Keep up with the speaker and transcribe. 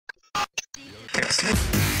We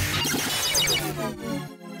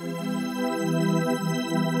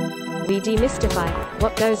demystify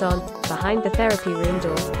what goes on behind the therapy room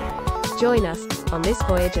door. Join us on this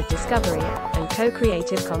voyage of discovery and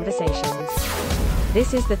co-creative conversations.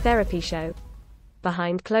 This is The Therapy Show,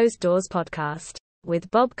 Behind Closed Doors podcast, with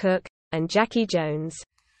Bob Cook and Jacci Jones.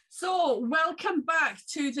 So, welcome back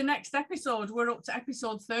to the next episode. We're up to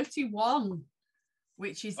episode 31,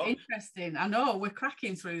 which is interesting. I know, we're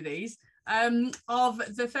cracking through these. Of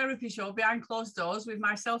The Therapy Show, Behind Closed Doors, with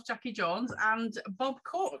myself, Jacci Jones, and Bob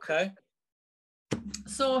Cook. Okay.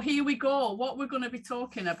 So here we go. What we're going to be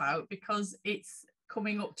talking about, because it's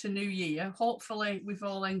coming up to New Year. Hopefully, we've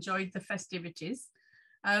all enjoyed the festivities.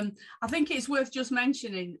 I think it's worth just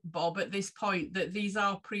mentioning, Bob, at this point, that these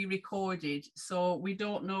are pre-recorded, so we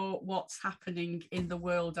don't know what's happening in the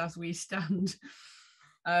world as we stand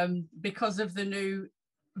because of the new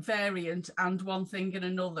variant and one thing and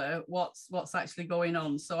another, what's actually going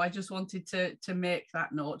on. So I just wanted to make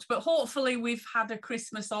that note. But hopefully we've had a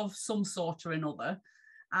Christmas of some sort or another,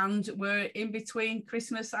 and we're in between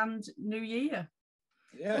Christmas and New Year.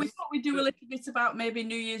 Yes. We thought we'd do a little bit about maybe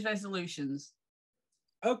New Year's resolutions.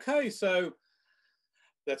 Okay, so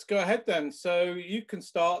let's go ahead then. So you can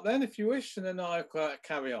start then if you wish, and then I'll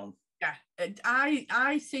carry on. Yeah,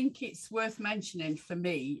 I think it's worth mentioning for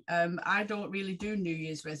me. I don't really do New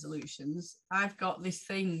Year's resolutions. I've got this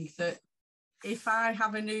thing that if I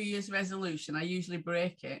have a New Year's resolution, I usually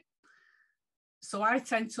break it. So I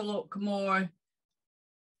tend to look more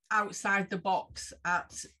outside the box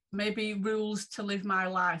at maybe rules to live my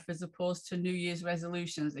life as opposed to New Year's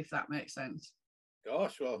resolutions, if that makes sense.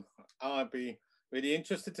 Gosh, well, I'd be really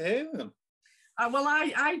interested to hear them. Well,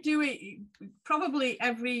 I do it probably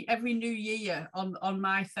every New Year on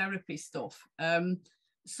my therapy stuff.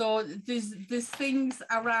 So there's things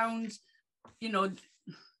around,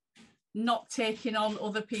 not taking on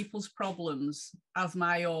other people's problems as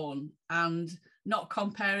my own, and not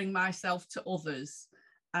comparing myself to others.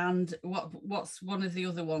 And what's one of the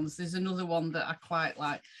other ones? There's another one that I quite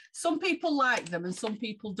like. Some people like them and some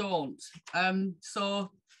people don't. So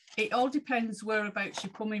it all depends whereabouts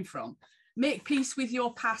you're coming from. Make peace with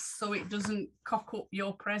your past so it doesn't cock up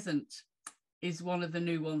your present is one of the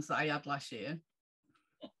new ones that I had last year.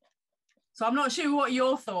 So I'm not sure what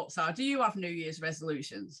your thoughts are. Do you have New Year's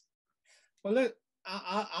resolutions? Well,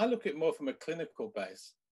 I look at it more from a clinical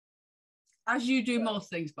base. As you do most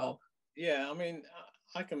things, Bob. Yeah, I mean,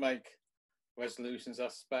 I can make resolutions, I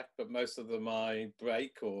suspect, but most of them I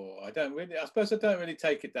break, or I don't really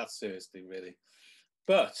take it that seriously, really.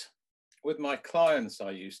 But with my clients,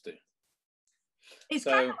 I used to. It's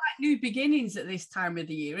kind of like new beginnings at this time of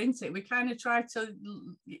the year, isn't it? We kind of try to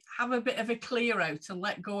have a bit of a clear out and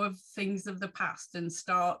let go of things of the past and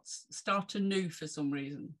start anew for some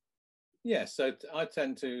reason. Yeah, so I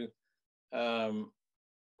tend to,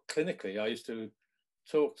 clinically, I used to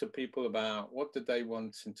talk to people about what did they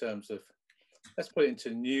want in terms of, let's put it into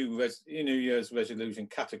New Year's resolution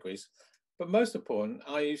categories. But most important,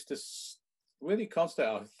 I used to really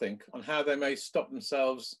concentrate, I think, on how they may stop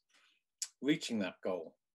themselves reaching that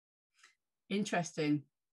goal. Interesting.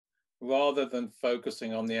 Rather than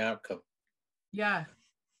focusing on the outcome. Yeah.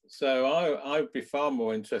 So I would be far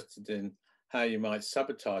more interested in how you might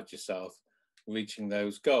sabotage yourself reaching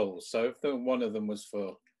those goals. So if one of them was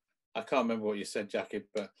for, I can't remember what you said, Jacci,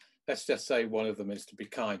 but let's just say one of them is to be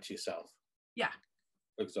kind to yourself. Yeah.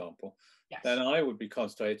 For example. Yes. Then I would be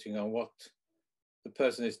concentrating on what the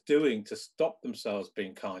person is doing to stop themselves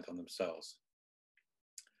being kind on themselves.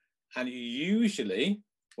 And usually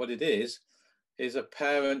what it is a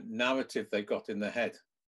parent narrative they got in their head.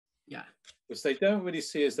 Yeah. Which they don't really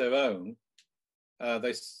see as their own. But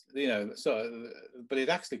it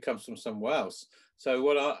actually comes from somewhere else. So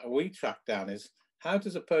what we track down is, how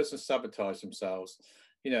does a person sabotage themselves?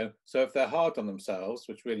 So if they're hard on themselves,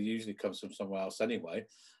 which really usually comes from somewhere else anyway,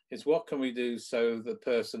 is what can we do so the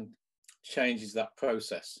person changes that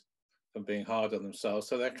process from being hard on themselves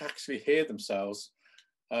so they can actually hear themselves,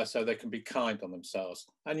 so they can be kind on themselves.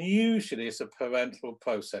 And usually it's a parental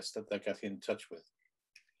process that they're getting in touch with.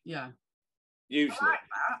 Yeah. Usually. I like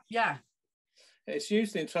that. Yeah. It's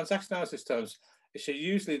usually, in transaction analysis terms, it's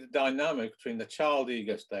usually the dynamic between the child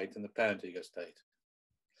ego state and the parent ego state.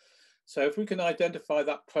 So if we can identify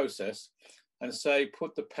that process and say,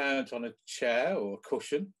 put the parent on a chair or a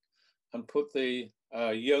cushion and put the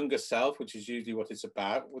younger self, which is usually what it's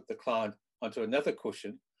about, with the client onto another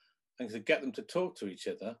cushion, and to get them to talk to each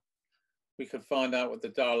other, we can find out what the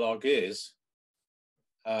dialogue is,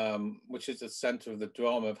 which is the center of the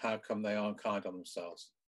drama of how come they aren't kind on themselves.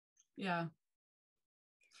 Yeah.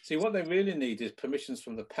 See, what they really need is permissions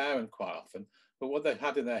from the parent quite often, but what they've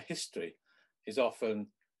had in their history is often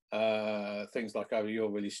things like, oh, you're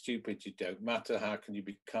really stupid, you don't matter, how can you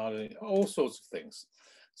be kind, all sorts of things.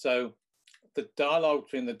 So the dialogue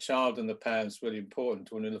between the child and the parents is really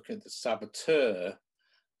important when we're looking at the saboteur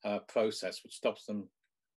process, which stops them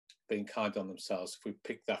being kind on themselves, if we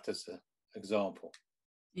pick that as an example.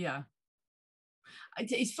 Yeah.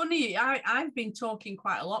 It's funny, I've been talking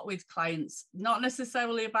quite a lot with clients, not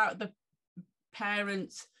necessarily about the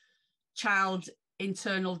parent-child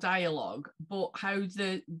internal dialogue, but how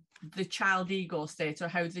the child ego state, or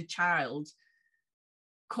how the child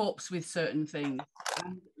copes with certain things.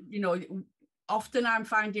 And, you know, often I'm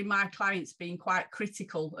finding my clients being quite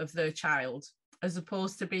critical of their child, as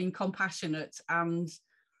opposed to being compassionate and,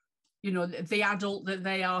 you know, the adult that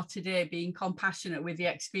they are today, being compassionate with the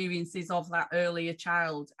experiences of that earlier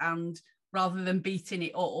child, and rather than beating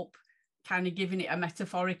it up, kind of giving it a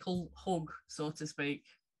metaphorical hug, so to speak.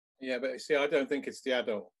 Yeah, but see, I don't think it's the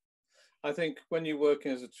adult. I think when you're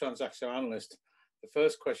working as a transactional analyst, the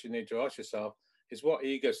first question you need to ask yourself is, what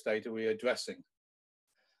ego state are we addressing?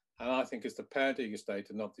 And I think it's the parent ego state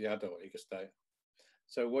and not the adult ego state.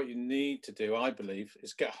 So what you need to do, I believe,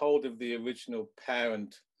 is get hold of the original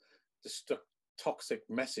parent, the toxic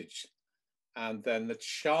message, and then the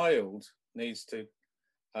child needs to,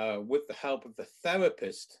 with the help of the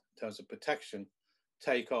therapist in terms of protection,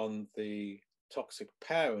 take on the toxic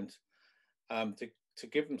parent to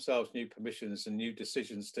give themselves new permissions and new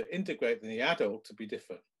decisions to integrate in the adult to be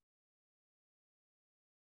different.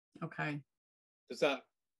 Okay. Is that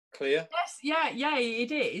clear? Yes, yeah,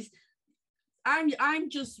 it is. I'm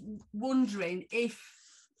just wondering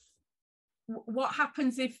what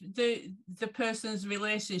happens if the person's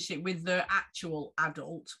relationship with the actual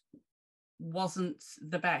adult wasn't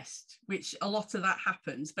the best, which a lot of that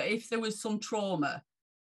happens. But if there was some trauma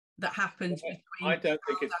that happened between, I don't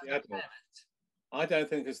think it's the adult. I don't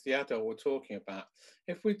think it's the adult we're talking about.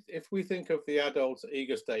 If we think of the adult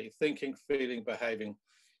ego state, thinking, feeling, behaving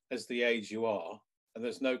as the age you are, and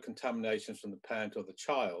there's no contaminations from the parent or the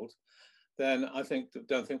child, then I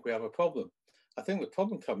don't think we have a problem. I think the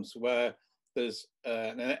problem comes where there's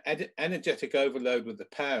an energetic overload with the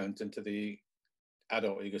parent into the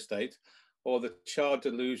adult ego state, or the child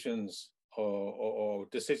delusions or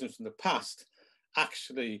decisions from the past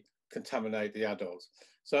actually contaminate the adult.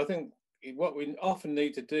 So I think what we often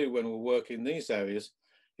need to do when we're working in these areas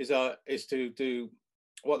is to do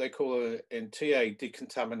what they call in TA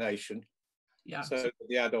decontamination. Yeah. So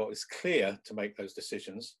the adult is clear to make those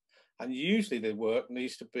decisions. And usually the work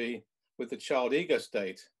needs to be with the child ego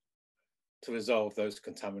state to resolve those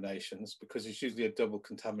contaminations, because it's usually a double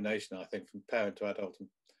contamination, I think, from parent to adult and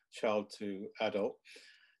child to adult.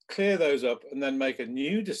 Clear those up and then make a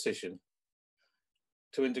new decision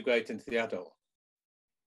to integrate into the adult.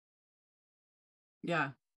 Yeah.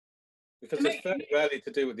 Because it's very rarely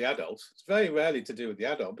to do with the adults. It's very rarely to do with the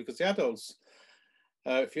adult, because the adults,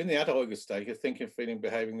 if you're in the adult ego state, you're thinking, feeling,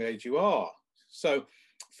 behaving the age you are. So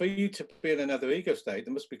for you to be in another ego state,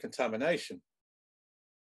 there must be contamination.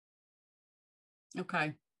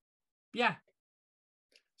 Okay. Yeah.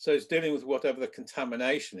 So it's dealing with whatever the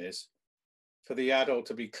contamination is for the adult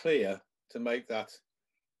to be clear to make that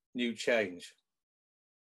new change.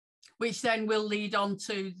 Which then will lead on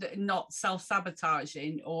to not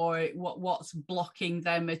self-sabotaging, or what's blocking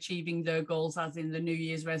them achieving their goals, as in the New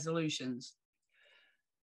Year's resolutions.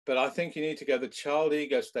 But I think you need to go the child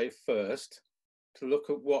ego state first to look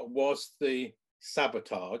at what was the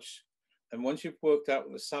sabotage. And once you've worked out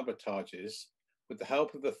what the sabotage is, with the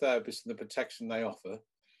help of the therapist and the protection they offer,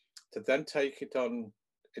 to then take it on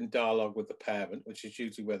in dialogue with the parent, which is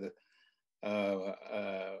usually where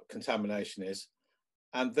the contamination is,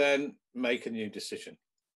 and then make a new decision,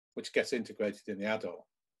 which gets integrated in the adult.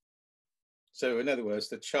 So in other words,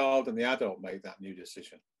 the child and the adult make that new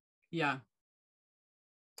decision. Yeah.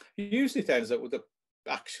 Usually it ends up with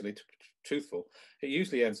actually, to be truthful, it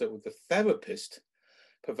usually ends up with the therapist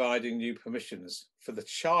providing new permissions for the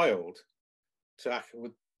child to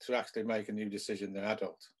actually make a new decision, the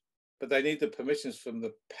adult. But they need the permissions from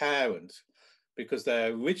the parent, because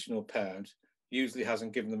their original parent usually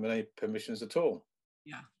hasn't given them any permissions at all.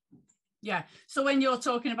 Yeah. Yeah. So when you're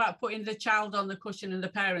talking about putting the child on the cushion and the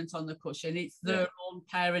parent on the cushion, it's their own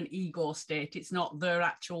parent ego state. It's not their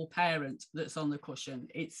actual parent that's on the cushion.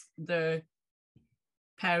 It's the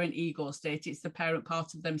parent ego state. It's the parent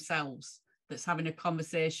part of themselves that's having a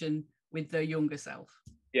conversation with their younger self.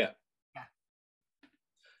 Yeah. Yeah.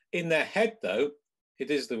 In their head, though, it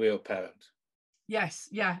is the real parent. Yes.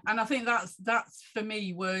 Yeah. And I think that's for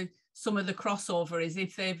me where some of the crossover is,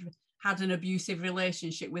 if they've had an abusive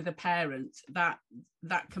relationship with a parent, that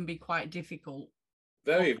can be quite difficult.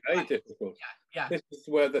 Very, very difficult. Yeah. This is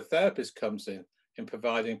where the therapist comes in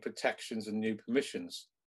providing protections and new permissions.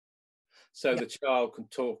 So the child can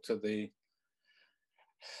talk to the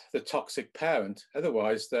toxic parent,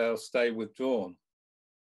 otherwise they'll stay withdrawn.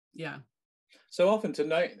 Yeah. So often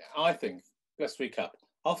I think, let's recap,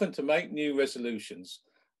 often to make new resolutions,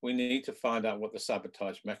 we need to find out what the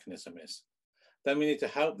sabotage mechanism is. Then we need to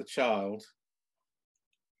help the child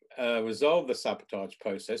resolve the sabotage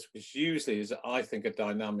process, which usually is, I think, a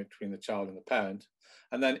dynamic between the child and the parent,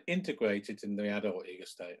 and then integrate it in the adult ego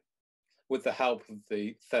state with the help of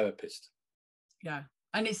the therapist. Yeah.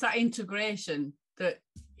 And it's that integration that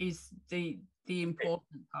is the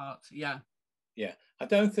important part. Yeah. Yeah. I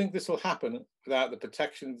don't think this will happen without the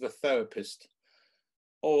protection of the therapist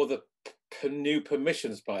or the new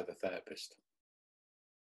permissions by the therapist.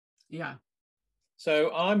 Yeah.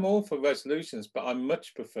 So I'm all for resolutions, but I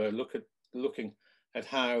much prefer looking at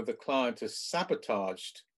how the client has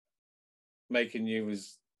sabotaged making new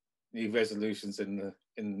resolutions in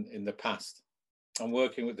the past, and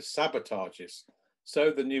working with the sabotages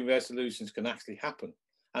so the new resolutions can actually happen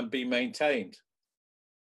and be maintained.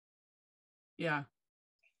 Yeah.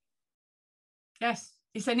 Yes,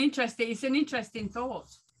 it's an interesting thought.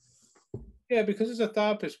 Yeah, because as a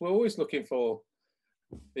therapist, we're always looking for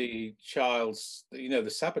the child's, the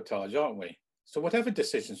sabotage, aren't we? So whatever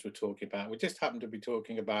decisions we're talking about, we just happen to be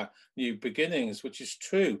talking about new beginnings, which is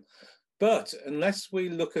true. But unless we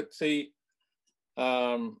look at the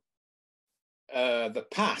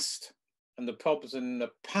past and the problems in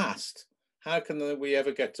the past, how can we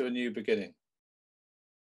ever get to a new beginning?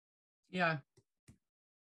 Yeah.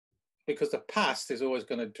 Because the past is always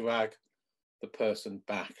going to drag the person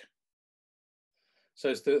back. So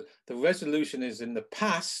it's the resolution is in the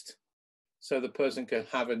past, so the person can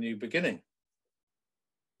have a new beginning.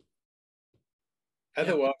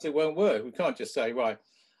 Otherwise, it won't work. We can't just say, right,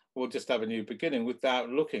 we'll just have a new beginning without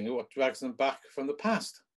looking at what drags them back from the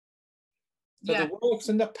past. So the work's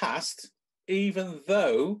in the past, even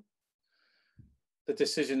though the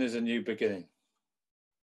decision is a new beginning,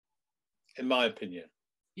 in my opinion.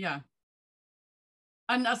 Yeah.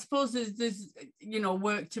 And I suppose there's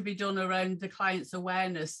work to be done around the client's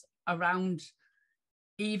awareness around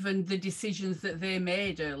even the decisions that they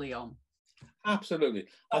made early on. Absolutely.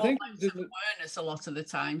 I think awareness a lot of the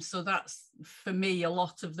time. So that's, for me, a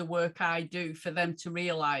lot of the work I do, for them to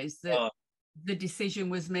realise that the decision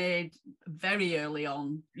was made very early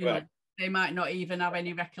on. You know, they might not even have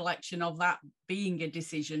any recollection of that being a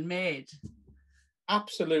decision made.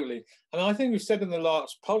 Absolutely. And I think we said in the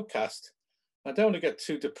last podcast, I don't want to get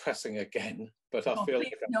too depressing again, but I feel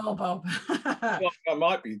like Bob. I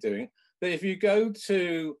might be doing that. If you go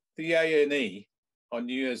to the A&E on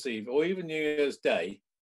New Year's Eve or even New Year's Day,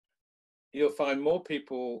 you'll find more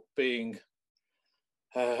people being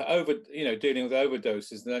dealing with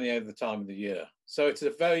overdoses than any other time of the year. So it's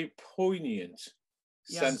a very poignant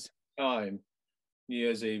sense of time, New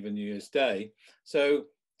Year's Eve and New Year's Day. So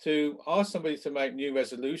to ask somebody to make new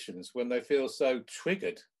resolutions when they feel so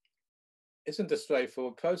triggered isn't a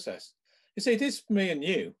straightforward process. You see, it is for me and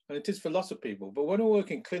you, and it is for lots of people, but when we're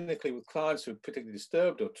working clinically with clients who are particularly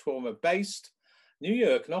disturbed or trauma-based, New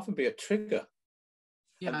Year can often be a trigger.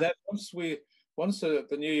 Yeah. And then once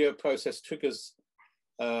the New Year process triggers,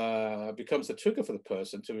 becomes a trigger for the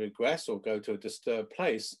person to regress or go to a disturbed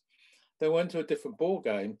place, they went to a different ball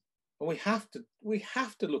game, and we have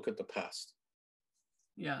to look at the past.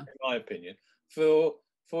 Yeah, in my opinion, for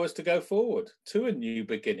us to go forward to a new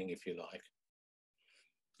beginning, if you like.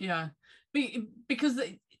 Yeah, because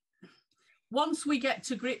once we get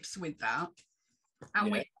to grips with that,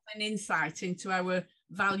 and we have an insight into our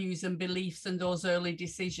values and beliefs and those early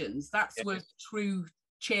decisions, that's where true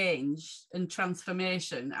change and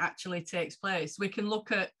transformation actually takes place. We can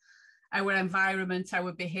look at our environment,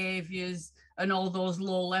 our behaviours, and all those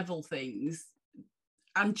low-level things,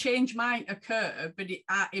 and change might occur, but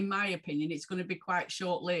in my opinion, it's going to be quite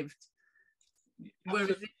short-lived.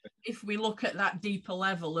 Whereas if we look at that deeper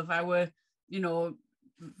level of our,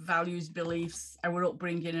 values, beliefs, our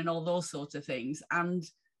upbringing, and all those sorts of things, and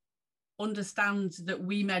understand that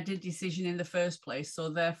we made a decision in the first place, so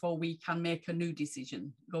therefore we can make a new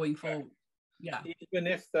decision going forward. Yeah. Even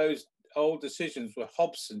if those old decisions were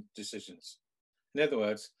Hobson's decisions. In other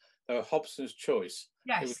words, they were Hobson's choice.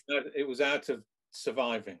 Yes. It was out of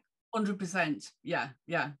surviving. 100%. Yeah.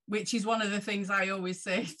 Which is one of the things I always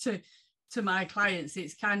say to my clients.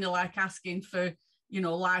 It's kind of like asking for,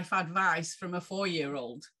 life advice from a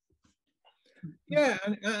 4-year-old. Yeah,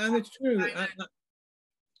 and it's true.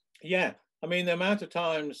 Yeah, I mean, the amount of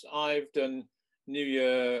times I've done New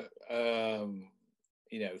Year,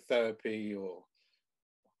 you know, therapy or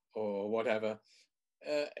whatever,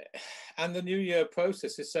 and the New Year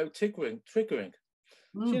process is so triggering.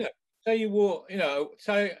 So, you know, say you walk, you know,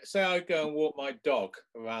 say I go and walk my dog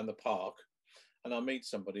around the park, and I meet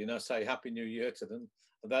somebody and I say Happy New Year to them,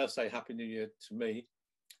 and they'll say Happy New Year to me.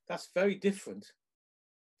 That's very different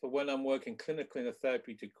for when I'm working clinically in a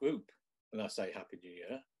therapeutic group and I say Happy New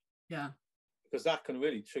Year. Yeah. Because that can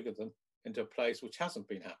really trigger them into a place which hasn't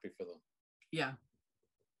been happy for them. Yeah.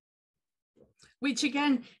 Which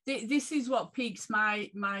again, this is what piques my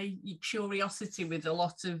curiosity with a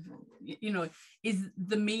lot of, you know, is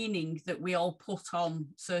the meaning that we all put on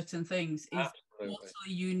certain things is totally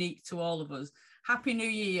unique to all of us. Happy New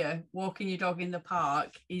Year, walking your dog in the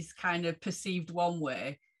park is kind of perceived one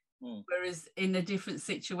way, whereas in a different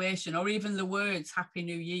situation, or even the words Happy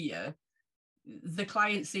New Year, the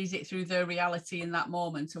client sees it through their reality in that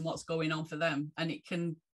moment and what's going on for them, and it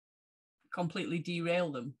can completely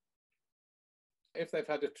derail them. If they've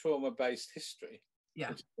had a trauma-based history,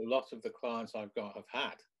 which a lot of the clients I've got have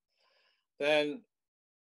had, then,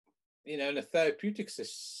 you know, in a therapeutic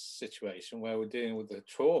situation where we're dealing with the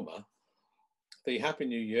trauma, the Happy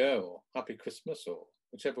New Year or Happy Christmas, or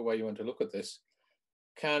whichever way you want to look at this,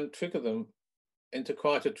 can trigger them into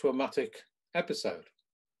quite a traumatic episode.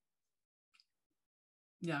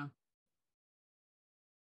 Yeah.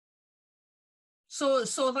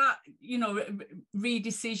 So that, you know,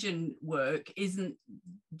 redecision work isn't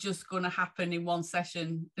just going to happen in one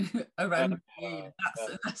session around the year.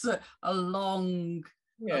 That's a long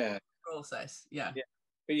process. Yeah.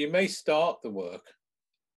 But you may start the work.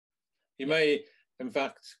 You may, in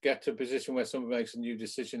fact, get to a position where someone makes a new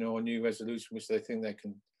decision or a new resolution which they think they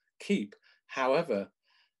can keep. However,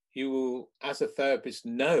 you will, as a therapist,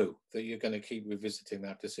 know that you're going to keep revisiting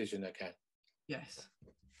that decision again. Yes.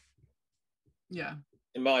 Yeah.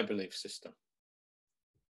 In my belief system.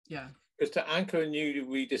 Yeah. Because to anchor a new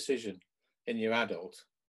redecision in your adult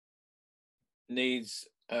needs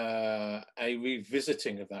a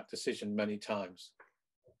revisiting of that decision many times.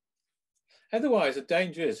 Otherwise, the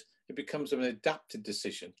danger is it becomes an adapted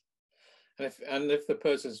decision. And if the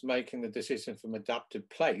person's making the decision from an adapted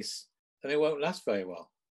place, then it won't last very well.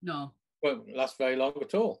 No. It won't last very long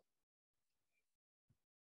at all.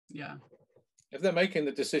 Yeah. If they're making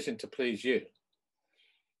the decision to please you,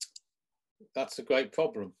 that's a great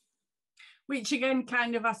problem. Which again,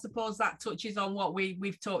 kind of, I suppose that touches on what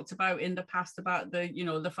we've talked about in the past about the, you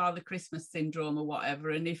know, the Father Christmas syndrome or whatever.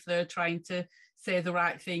 And if they're trying to say the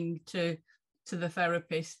right thing to the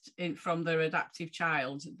therapist from their adaptive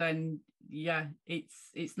child, then yeah,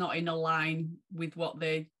 it's not in a line with what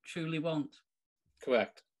they truly want.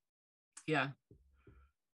 Correct. Yeah.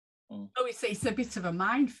 So it's a bit of a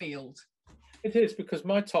minefield. It is, because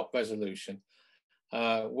my top resolution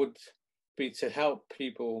would be to help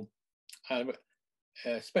people,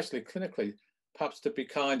 especially clinically, perhaps to be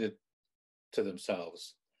kinder to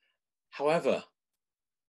themselves. However,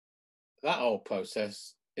 that whole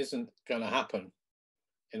process isn't going to happen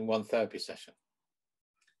in one therapy session.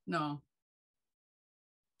 No.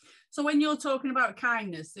 So when you're talking about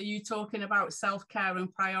kindness, are you talking about self-care and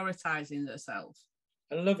prioritizing yourself?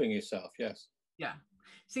 And loving yourself, yes. Yeah.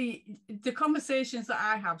 See, the conversations that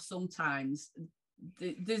I have sometimes,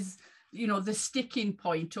 there's, you know, the sticking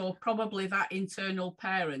point, or probably that internal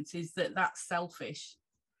parent, is that that's selfish.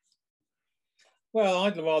 Well,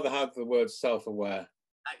 I'd rather have the word self-aware.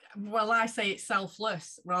 Well, I say it's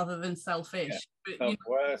selfless rather than selfish. Yeah.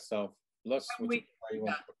 Self-aware, selfless.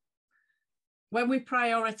 When we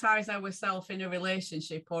prioritize ourselves in a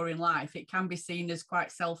relationship or in life, it can be seen as quite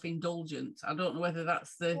self-indulgent. I don't know whether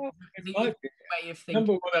that's the way of thinking.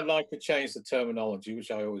 Number one, I'd like to change the terminology, which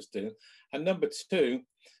I always do. And number two,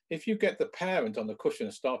 if you get the parent on the cushion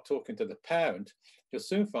and start talking to the parent, you'll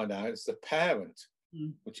soon find out it's the parent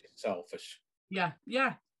which is selfish. Yeah,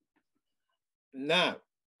 yeah. Now,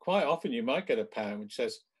 quite often you might get a parent which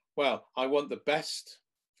says, well, I want the best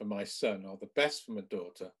for my son or the best for my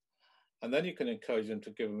daughter. And then you can encourage them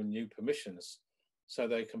to give them new permissions so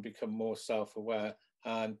they can become more self-aware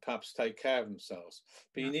and perhaps take care of themselves.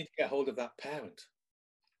 But you need to get hold of that parent.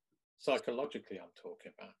 Psychologically, I'm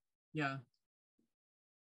talking about. Yeah.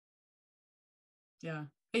 Yeah.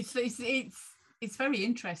 It's very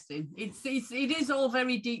interesting. It is all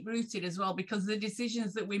very deep rooted as well, because the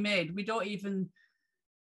decisions that we made, we don't even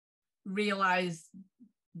realize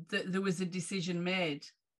that there was a decision made.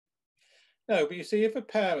 No, but you see, if a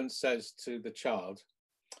parent says to the child,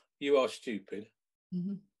 you are stupid,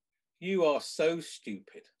 you are so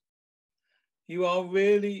stupid, you are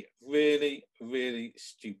really, really, really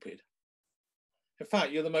stupid, In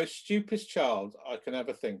fact, you're the most stupidest child I can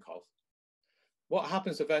ever think of. What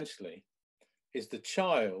happens eventually is the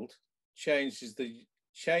child changes the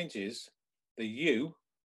you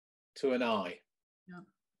to an I. Yeah.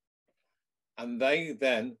 And they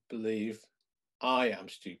then believe I am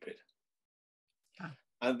stupid. Yeah.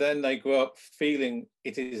 And then they grow up feeling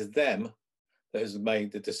it is them that has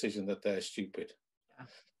made the decision that they're stupid. Yeah.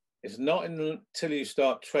 It's not until you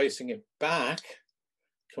start tracing it back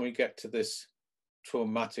can we get to this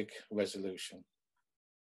traumatic resolution.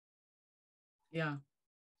 Yeah.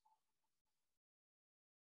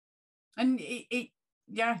 And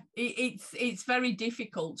it's very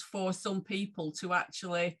difficult for some people to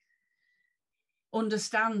actually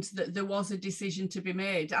understand that there was a decision to be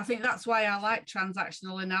made. I think that's why I like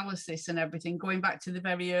transactional analysis and everything, going back to the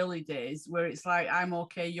very early days where it's like, I'm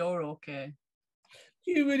okay, you're okay.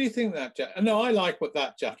 Do you really think that, Jack? No, I like what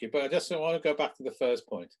that, Jackie, but I just want to go back to the first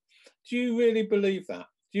point. Do you really believe that?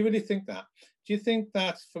 Do you really think that? Do you think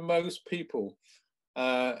that for most people,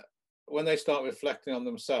 when they start reflecting on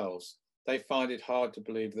themselves, they find it hard to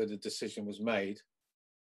believe that a decision was made?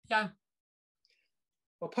 Yeah.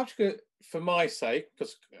 Well, perhaps for my sake,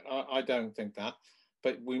 because I don't think that,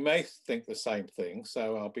 but we may think the same thing,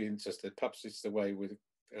 so I'll be interested. Perhaps it's the way we're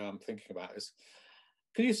thinking about this.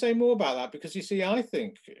 Can you say more about that? Because you see, I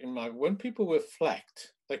think when people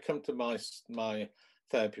reflect, they come to my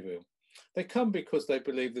therapy room. They come because they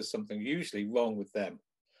believe there's something usually wrong with them,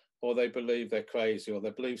 or they believe they're crazy, or they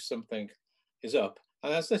believe something is up.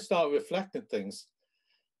 And as they start reflecting things,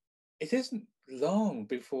 it isn't long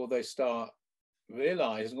before they start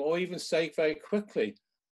realizing, or even say very quickly,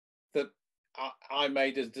 that I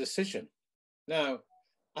made a decision. Now,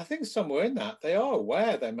 I think somewhere in that they are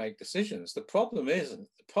aware they make decisions. The problem for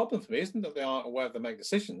me isn't that they aren't aware they make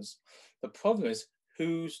decisions. The problem is,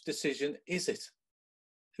 whose decision is it?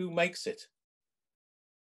 Who makes it?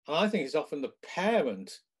 And I think it's often the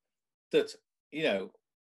parent that,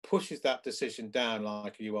 pushes that decision down,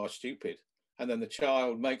 like you are stupid, and then the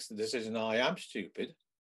child makes the decision, I am stupid.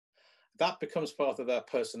 That becomes part of their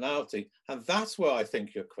personality, and that's where I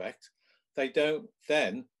think you're correct. They don't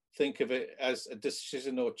then think of it as a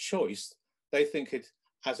decision or choice. They think it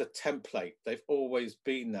as a template. They've always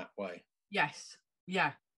been that way. Yes.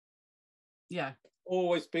 Yeah. Yeah.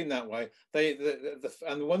 Always been that way.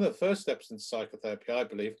 And one of the first steps in psychotherapy, I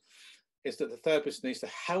believe, is that the therapist needs to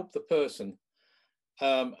help the person.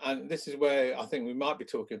 And this is where I think we might be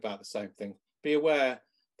talking about the same thing. Be aware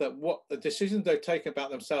that what the decisions they've taken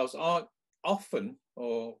about themselves aren't often,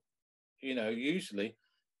 or usually,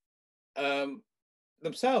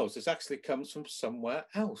 themselves. It actually comes from somewhere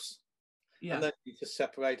else. Yeah. And they need to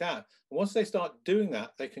separate out. And once they start doing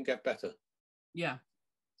that, they can get better. Yeah.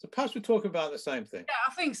 So perhaps we're talking about the same thing. Yeah,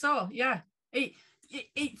 I think so. Yeah.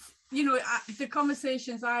 It's the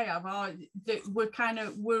conversations I have are that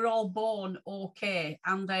we're all born okay,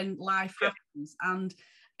 and then life happens, and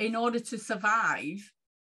in order to survive,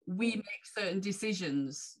 we make certain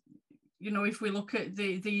decisions. If we look at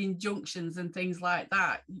the injunctions and things like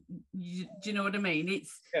that, do you know what I mean?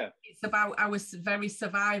 It's about our very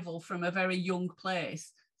survival from a very young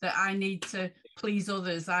place, that I need to please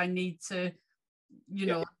others. I need to,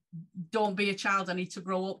 don't be a child. I need to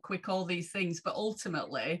grow up quick, all these things. But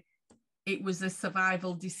ultimately, it was a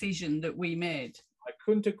survival decision that we made. I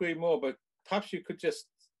couldn't agree more, but perhaps you could just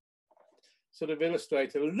sort of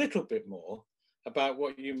illustrate a little bit more about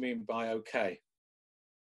what you mean by okay.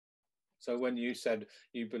 So when you said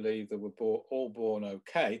you believe that we're all born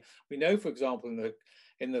okay, we know, for example,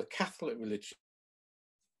 in the Catholic religion,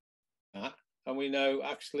 and we know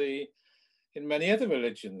actually in many other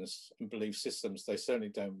religions and belief systems, they certainly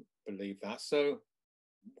don't believe that. So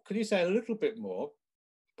could you say a little bit more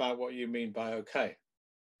about what you mean by okay?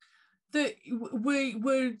 That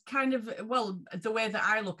we're kind of, the way that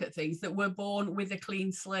I look at things, that we're born with a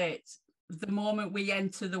clean slate. The moment we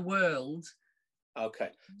enter the world. Okay,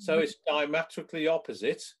 so it's diametrically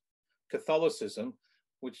opposite Catholicism,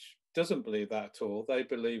 which doesn't believe that at all. They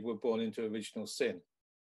believe we're born into original sin.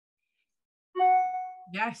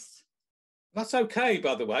 Yes. That's okay,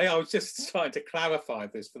 by the way. I was just trying to clarify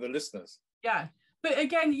this for the listeners. Yeah, but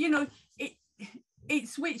again,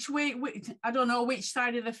 it's which way. I don't know which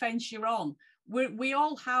side of the fence you're on. We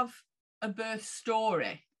all have a birth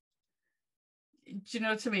story. Do you know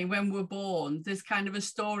what I mean? When we're born, there's kind of a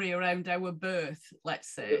story around our birth,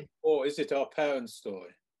 let's say. Or is it our parents' story?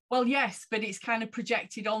 Well, yes, but it's kind of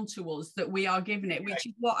projected onto us that we are given it, which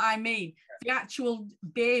is what I mean. The actual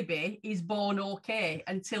baby is born okay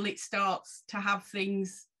until it starts to have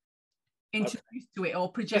things introduced to it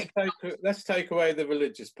or projected. Let's take away the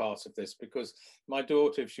religious part of this, because my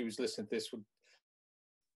daughter, if she was listening to this, would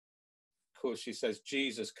course, she says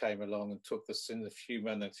Jesus came along and took the sin of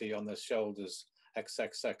humanity on their shoulders,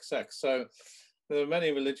 XXXX. So there are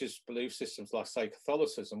many religious belief systems, like, say,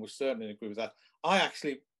 Catholicism, which certainly agree with that. I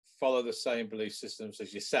actually follow the same belief systems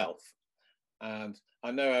as yourself. And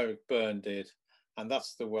I know Eric Byrne did. And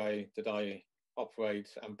that's the way that I operate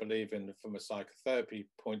and believe in from a psychotherapy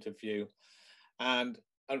point of view. And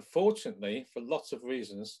unfortunately, for lots of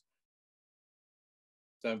reasons,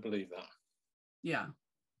 don't believe that. Yeah.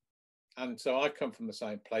 And so I come from the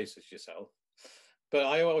same place as yourself. But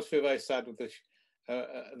I always feel very sad with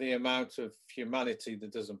the amount of humanity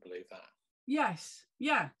that doesn't believe that. Yes.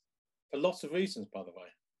 Yeah. For lots of reasons, by the way.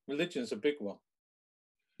 Religion's a big one.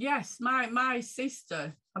 Yes, my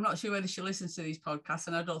sister, I'm not sure whether she listens to these podcasts,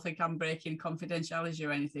 and I don't think I'm breaking confidentiality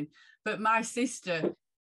or anything, but my sister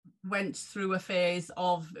went through a phase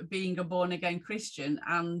of being a born-again Christian,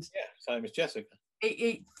 and same as Jessica.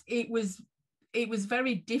 It was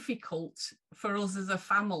very difficult for us as a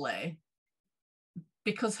family,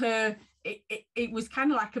 because it was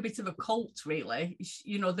kind of like a bit of a cult, really.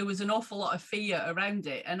 You know, there was an awful lot of fear around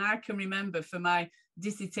it. And I can remember for my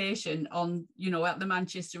dissertation on, you know, at the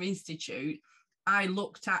Manchester Institute, I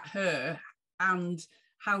looked at her and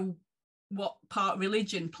what part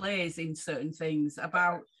religion plays in certain things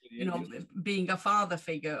about, you know, being a father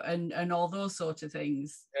figure and all those sort of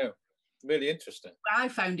things. Yeah, really interesting. I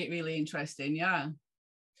found it really interesting, yeah.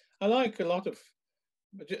 I like a lot of,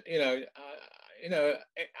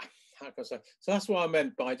 how can I say? So that's what I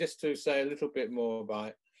meant by, just to say a little bit more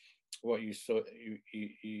about what you saw,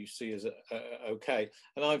 you see as okay,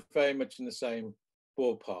 and I'm very much in the same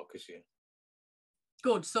ballpark as you.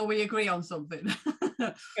 Good, so we agree on something.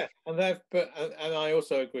 Yeah, and I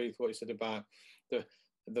also agree with what you said about the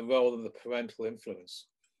role of the parental influence.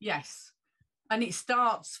 Yes, and it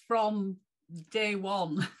starts from day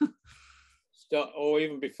one. Or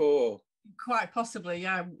even before. Quite possibly,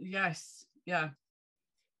 yeah. Yes, yeah.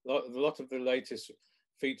 A lot of the latest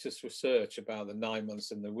fetus research about the 9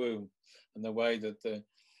 months in the womb and the way that the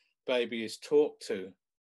baby is talked to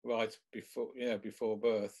right before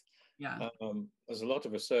birth. Yeah. There's a lot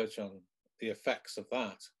of research on the effects of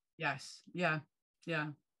that. Yes. Yeah. Yeah.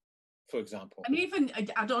 For example. And even,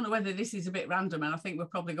 I don't know whether this is a bit random, and I think we're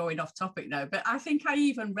probably going off topic now, but I think I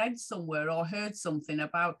even read somewhere or heard something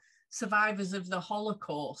about survivors of the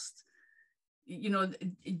Holocaust. You know,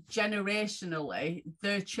 generationally,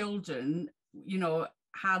 their children, you know,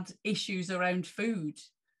 had issues around food,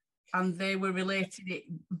 and they were relating it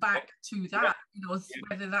back to that. You know,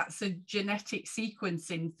 whether that's a genetic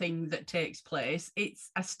sequencing thing that takes place,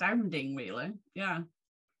 it's astounding, really. Yeah.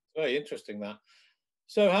 Very interesting, that.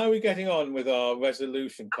 So how are we getting on with our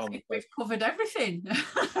resolution conversation? We've covered everything.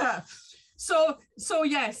 So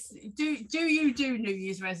yes, do you do New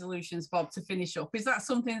Year's resolutions, Bob, to finish up? Is that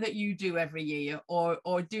something that you do every year,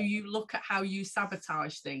 or do you look at how you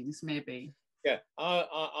sabotage things, maybe? Yeah,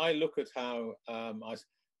 I look at how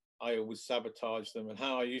I always sabotage them and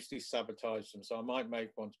how I usually sabotage them. So I might make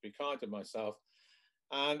one to be kind to myself,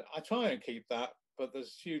 and I try and keep that, but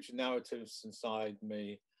there's huge narratives inside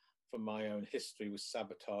me from my own history which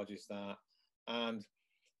sabotages that. And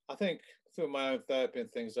I think through my own therapy and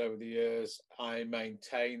things over the years, I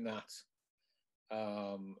maintain that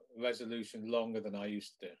resolution longer than I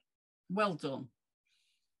used to do. Well done.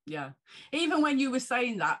 Yeah. Even when you were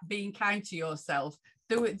saying that, being kind to yourself,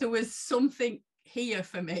 there was something here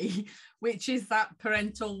for me, which is that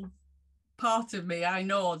parental part of me, I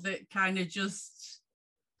know, that kind of just,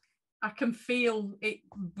 I can feel it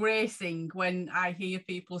bracing when I hear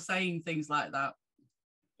people saying things like that.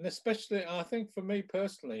 And especially, I think for me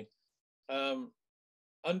personally,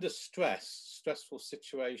 under stressful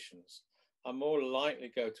situations, I'm more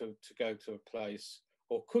likely to go to a place,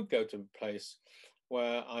 or could go to a place,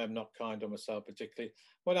 where I am not kind on myself particularly.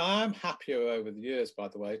 What I am happier over the years, by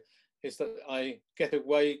the way, is that I get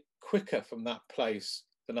away quicker from that place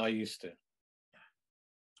than I used to.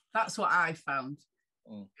 That's what I found.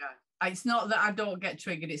 Yeah. It's not that I don't get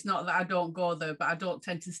triggered. It's not that I don't go there, but I don't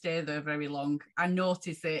tend to stay there very long. I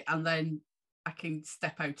notice it and then I can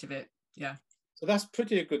step out of it. Yeah. So that's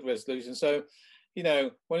pretty a good resolution. So, you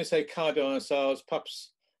know, when you say kind on ourselves,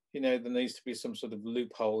 perhaps, you know, there needs to be some sort of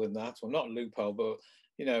loophole in that, or not loophole, but,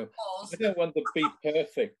 you know, I don't want to be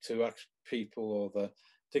perfect to ask people, or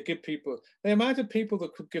to give people, the amount of people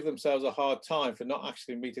that could give themselves a hard time for not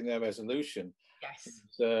actually meeting their resolution. Yes.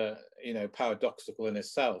 Is, you know, paradoxical in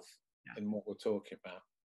itself, in what we're talking about.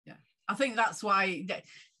 Yeah. I think that's why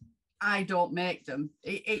I don't make them.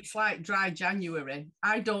 It's like dry January.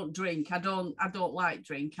 I don't drink. I don't like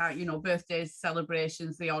drink. You know, birthdays,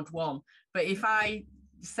 celebrations, the odd one. But if I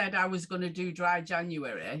said I was going to do dry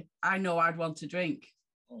January, I know I'd want to drink.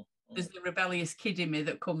 There's the rebellious kid in me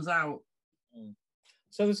that comes out.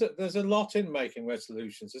 So there's a lot in making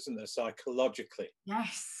resolutions, isn't there, psychologically?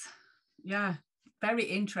 Yes. Yeah. Very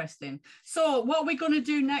interesting. So what we're going to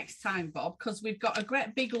do next time, Bob, because we've got a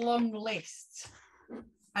great big long list,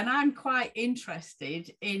 and I'm quite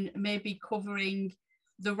interested in maybe covering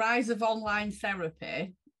the rise of online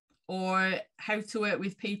therapy or how to work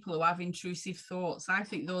with people who have intrusive thoughts. I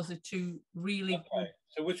think those are two really good.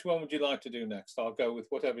 So which one would you like to do next? I'll go with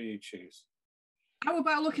whatever you choose. How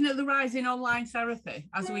about looking at the rise in online therapy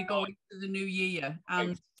as we go into the new year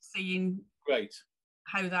and seeing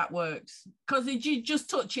how that works? Because you're just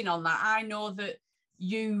touching on that. I know that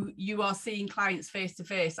you are seeing clients face to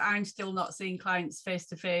face. I'm still not seeing clients face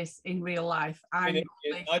to face in real life. I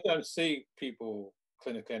don't see people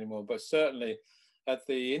clinically anymore, but certainly at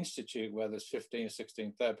the institute where there's 15 or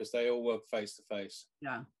 16 therapists, they all work face to face.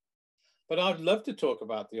 Yeah. But I'd love to talk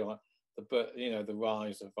about the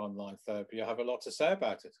rise of online therapy. I have a lot to say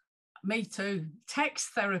about it. Me too. Text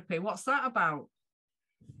therapy, what's that about?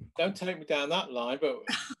 Don't take me down that line, but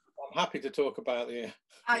I'm happy to talk about the.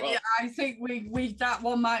 I think we that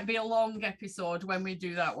one might be a long episode when we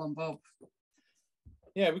do that one, Bob.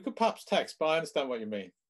 Yeah, we could perhaps text, but I understand what you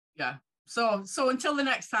mean. Yeah. So until the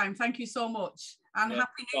next time, thank you so much, and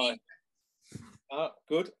happy New Year.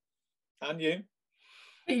 Good, and you.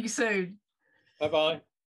 See you soon. Bye-bye.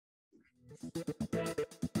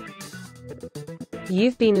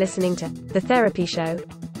 You've been listening to The Therapy Show,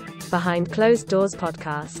 Behind Closed Doors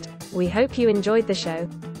podcast. We hope you enjoyed the show.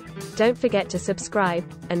 Don't forget to subscribe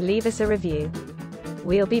and leave us a review.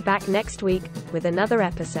 We'll be back next week with another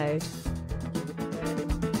episode.